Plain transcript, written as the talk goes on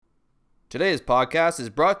Today's podcast is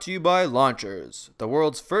brought to you by Launchers, the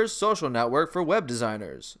world's first social network for web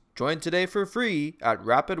designers. Join today for free at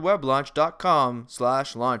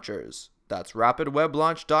rapidweblaunch.com/launchers. That's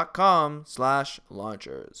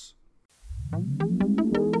rapidweblaunch.com/launchers.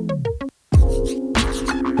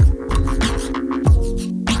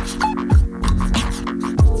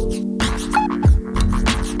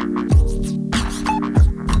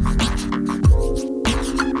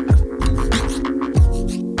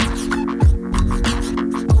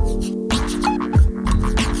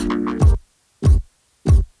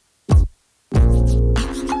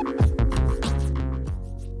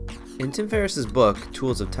 In Tim Ferriss's book,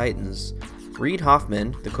 Tools of Titans, Reid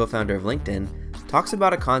Hoffman, the co-founder of LinkedIn, talks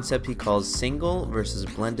about a concept he calls single versus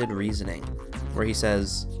blended reasoning, where he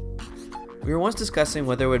says, "We were once discussing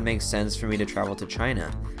whether it would make sense for me to travel to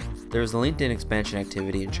China. There was the LinkedIn expansion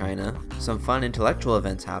activity in China, some fun intellectual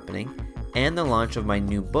events happening, and the launch of my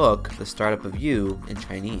new book, The Startup of You, in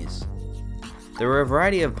Chinese. There were a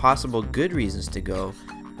variety of possible good reasons to go,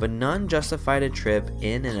 but none justified a trip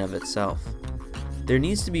in and of itself. There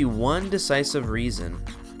needs to be one decisive reason,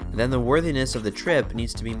 and then the worthiness of the trip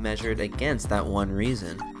needs to be measured against that one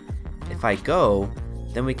reason. If I go,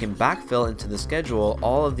 then we can backfill into the schedule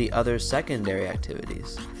all of the other secondary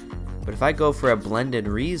activities. But if I go for a blended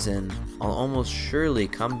reason, I'll almost surely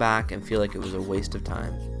come back and feel like it was a waste of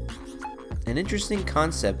time." An interesting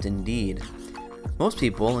concept indeed. Most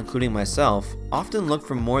people, including myself, often look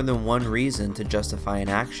for more than one reason to justify an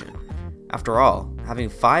action. After all, having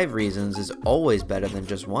 5 reasons is always better than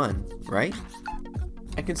just one, right?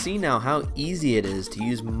 I can see now how easy it is to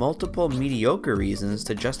use multiple mediocre reasons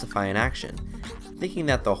to justify an action, thinking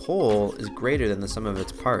that the whole is greater than the sum of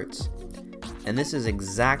its parts. And this is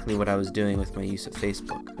exactly what I was doing with my use of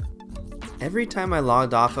Facebook. Every time I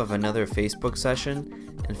logged off of another Facebook session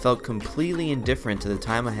and felt completely indifferent to the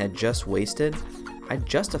time I had just wasted, I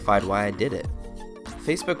justified why I did it.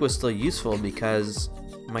 Facebook was still useful because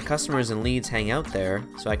my customers and leads hang out there,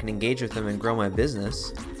 so I can engage with them and grow my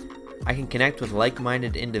business. I can connect with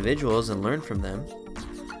like-minded individuals and learn from them.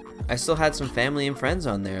 I still had some family and friends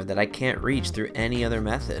on there that I can't reach through any other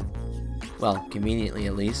method. Well, conveniently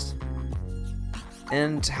at least.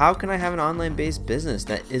 And how can I have an online-based business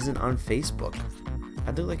that isn't on Facebook?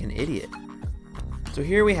 I'd look like an idiot. So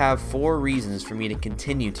here we have 4 reasons for me to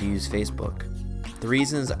continue to use Facebook. The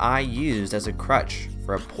reasons I used as a crutch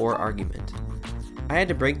for a poor argument. I had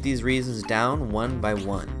to break these reasons down one by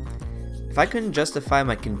one. If I couldn't justify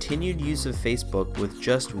my continued use of Facebook with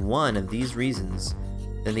just one of these reasons,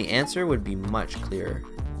 then the answer would be much clearer.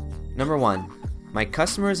 Number 1, my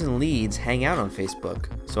customers and leads hang out on Facebook,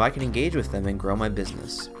 so I can engage with them and grow my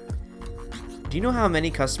business. Do you know how many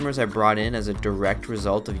customers I brought in as a direct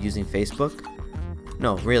result of using Facebook?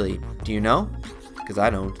 No, really, do you know? Because I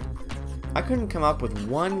don't. I couldn't come up with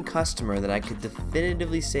one customer that I could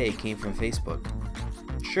definitively say came from Facebook.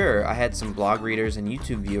 Sure, I had some blog readers and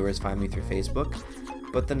YouTube viewers find me through Facebook,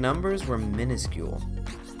 but the numbers were minuscule.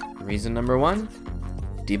 Reason number 1,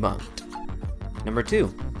 debunked. Number 2,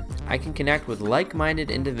 I can connect with like-minded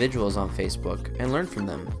individuals on Facebook and learn from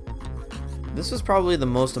them. This was probably the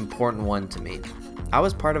most important one to me. I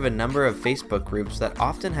was part of a number of Facebook groups that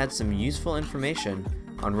often had some useful information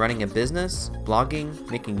on running a business, blogging,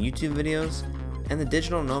 making YouTube videos, and the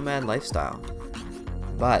digital nomad lifestyle.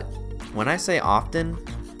 But when I say often,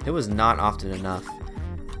 it was not often enough.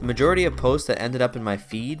 The majority of posts that ended up in my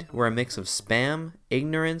feed were a mix of spam,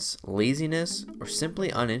 ignorance, laziness, or simply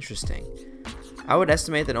uninteresting. I would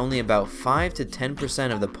estimate that only about 5 to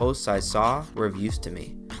 10% of the posts I saw were of use to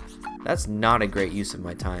me. That's not a great use of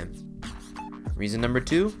my time. Reason number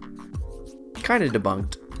 2, kinda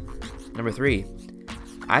debunked. Number 3,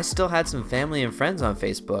 I still had some family and friends on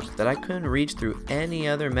Facebook that I couldn't reach through any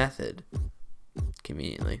other method.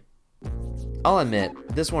 Conveniently. I'll admit,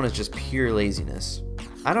 this one is just pure laziness.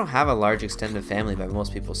 I don't have a large extended family by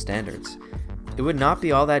most people's standards. It would not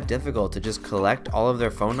be all that difficult to just collect all of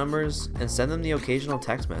their phone numbers and send them the occasional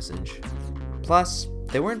text message. Plus,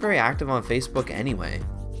 they weren't very active on Facebook anyway.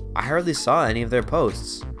 I hardly saw any of their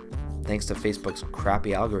posts, thanks to Facebook's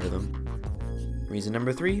crappy algorithm. Reason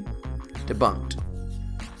number 3, debunked.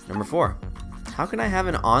 Number 4, how can I have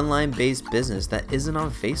an online-based business that isn't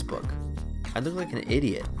on Facebook? I look like an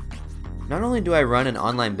idiot. Not only do I run an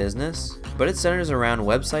online business, but it centers around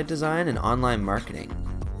website design and online marketing.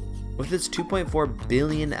 With its 2.4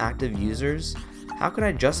 billion active users, how could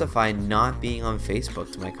I justify not being on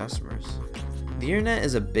Facebook to my customers? The internet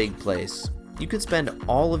is a big place. You could spend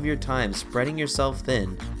all of your time spreading yourself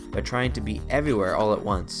thin by trying to be everywhere all at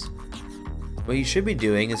once. What you should be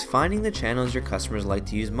doing is finding the channels your customers like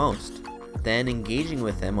to use most. then engaging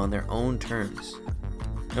with them on their own terms.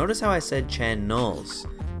 Notice how I said channels,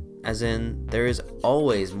 as in there is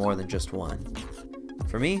always more than just one.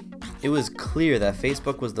 For me, it was clear that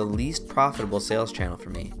Facebook was the least profitable sales channel for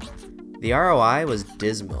me. The ROI was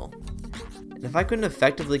dismal. And if I couldn't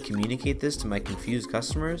effectively communicate this to my confused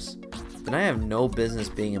customers, then I have no business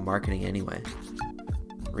being in marketing anyway.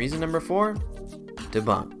 Reason number 4,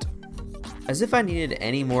 debunked. As if I needed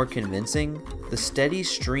any more convincing, the steady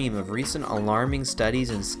stream of recent alarming studies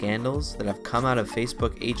and scandals that have come out of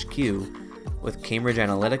Facebook HQ with Cambridge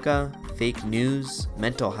Analytica, fake news,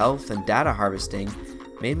 mental health, and data harvesting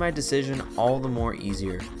made my decision all the more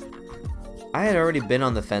easier. I had already been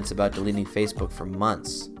on the fence about deleting Facebook for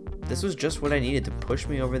months. This was just what I needed to push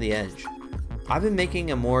me over the edge. I've been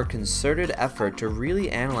making a more concerted effort to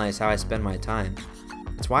really analyze how I spend my time.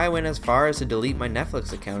 That's why I went as far as to delete my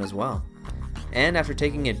Netflix account as well. And after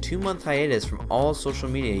taking a 2-month hiatus from all social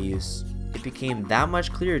media use, it became that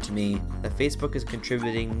much clearer to me that Facebook is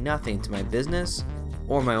contributing nothing to my business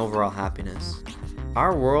or my overall happiness.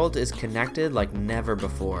 Our world is connected like never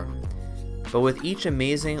before. But with each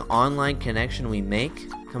amazing online connection we make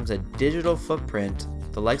comes a digital footprint,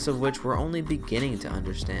 the likes of which we're only beginning to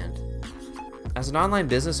understand. As an online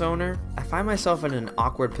business owner, I find myself in an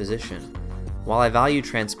awkward position. While I value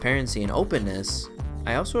transparency and openness,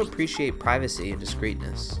 I also appreciate privacy and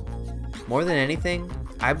discreetness. More than anything,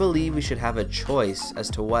 I believe we should have a choice as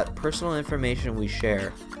to what personal information we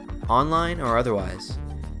share, online or otherwise,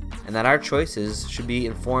 and that our choices should be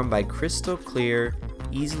informed by crystal clear,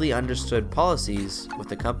 easily understood policies with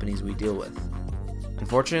the companies we deal with.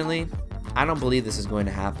 Unfortunately, I don't believe this is going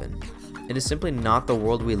to happen. It is simply not the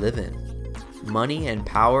world we live in. Money and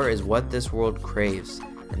power is what this world craves,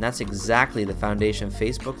 and that's exactly the foundation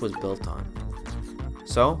Facebook was built on.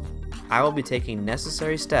 So, I will be taking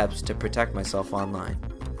necessary steps to protect myself online.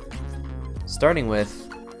 Starting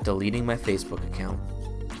with deleting my Facebook account.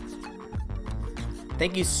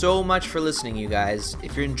 Thank you so much for listening, you guys.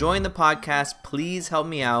 If you're enjoying the podcast, please help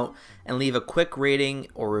me out and leave a quick rating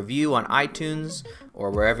or review on iTunes or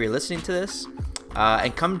wherever you're listening to this.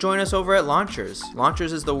 And come join us over at Launchers.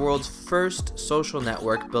 Launchers is the world's first social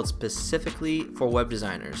network built specifically for web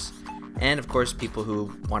designers. And of course, people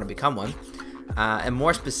who want to become one. And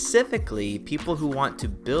more specifically, people who want to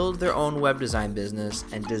build their own web design business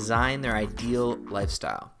and design their ideal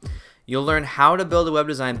lifestyle. You'll learn how to build a web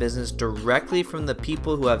design business directly from the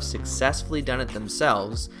people who have successfully done it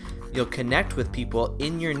themselves. You'll connect with people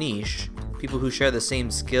in your niche, people who share the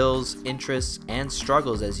same skills, interests, and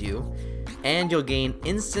struggles as you, and you'll gain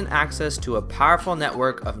instant access to a powerful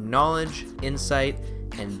network of knowledge, insight,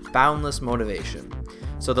 and boundless motivation.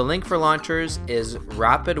 So the link for Launchers is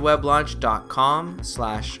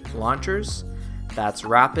rapidweblaunch.com/launchers. That's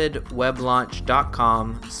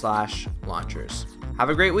rapidweblaunch.com/launchers. Have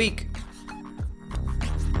a great week.